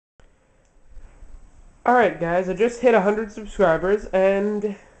Alright guys, I just hit 100 subscribers,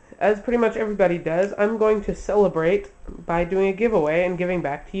 and as pretty much everybody does, I'm going to celebrate by doing a giveaway and giving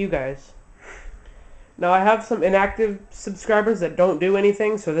back to you guys. Now I have some inactive subscribers that don't do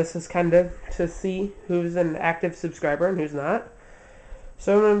anything, so this is kind of to see who's an active subscriber and who's not.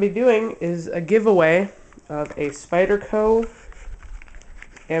 So what I'm going to be doing is a giveaway of a Spyderco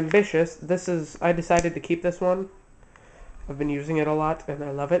Ambitious. I decided to keep this one. I've been using it a lot and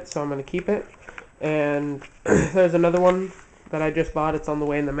I love it, so I'm going to keep it. And there's another one that I just bought. It's on the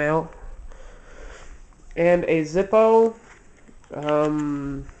way in the mail. And a Zippo.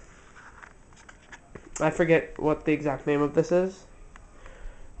 I forget what the exact name of this is,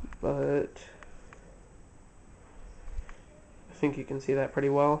 but I think you can see that pretty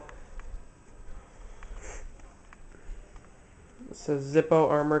well. It says Zippo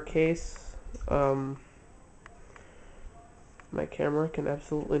armor case. My camera can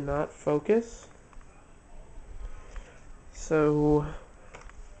absolutely not focus. So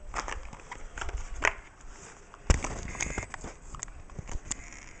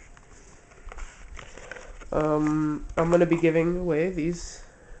I'm gonna be giving away these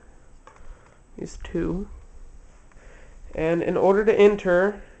two. And in order to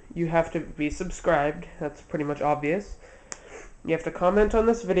enter, you have to be subscribed. That's pretty much obvious. You have to comment on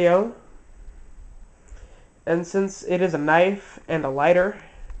this video. And since it is a knife and a lighter,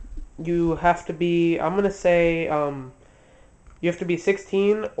 you have to be, I'm gonna say, you have to be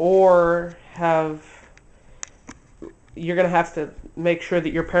 16 or you're gonna have to make sure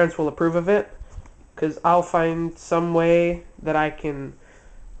that your parents will approve of it, because I'll find some way that I can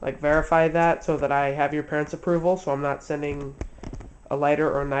verify that so that I have your parents' approval, so I'm not sending a lighter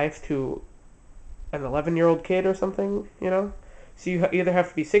or a knife to an 11-year-old kid or something, you know? So you either have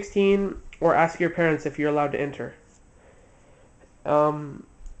to be 16 or ask your parents if you're allowed to enter.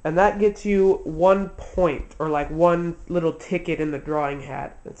 And that gets you 1 point, or one little ticket in the drawing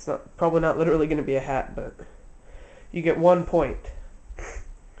hat. It's probably not literally going to be a hat, but you get 1 point.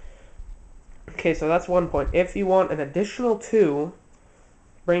 Okay, so that's 1 point. If you want an additional 2,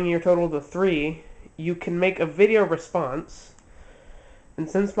 bringing your total to 3, you can make a video response. And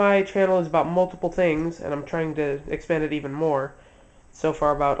since my channel is about multiple things, and I'm trying to expand it even more, so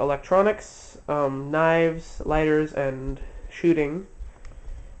far about electronics, knives, lighters, and shooting,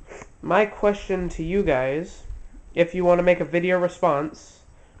 my question to you guys, if you want to make a video response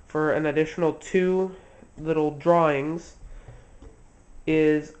for an additional 2 little drawings,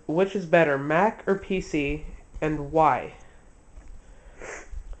 is which is better, Mac or PC, and why?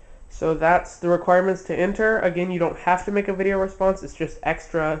 So that's the requirements to enter. Again, you don't have to make a video response. It's just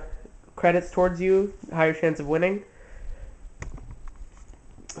extra credits towards you, higher chance of winning.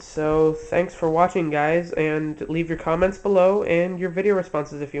 So thanks for watching, guys, and leave your comments below and your video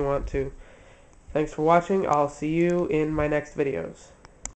responses if you want to. Thanks for watching. I'll see you in my next videos.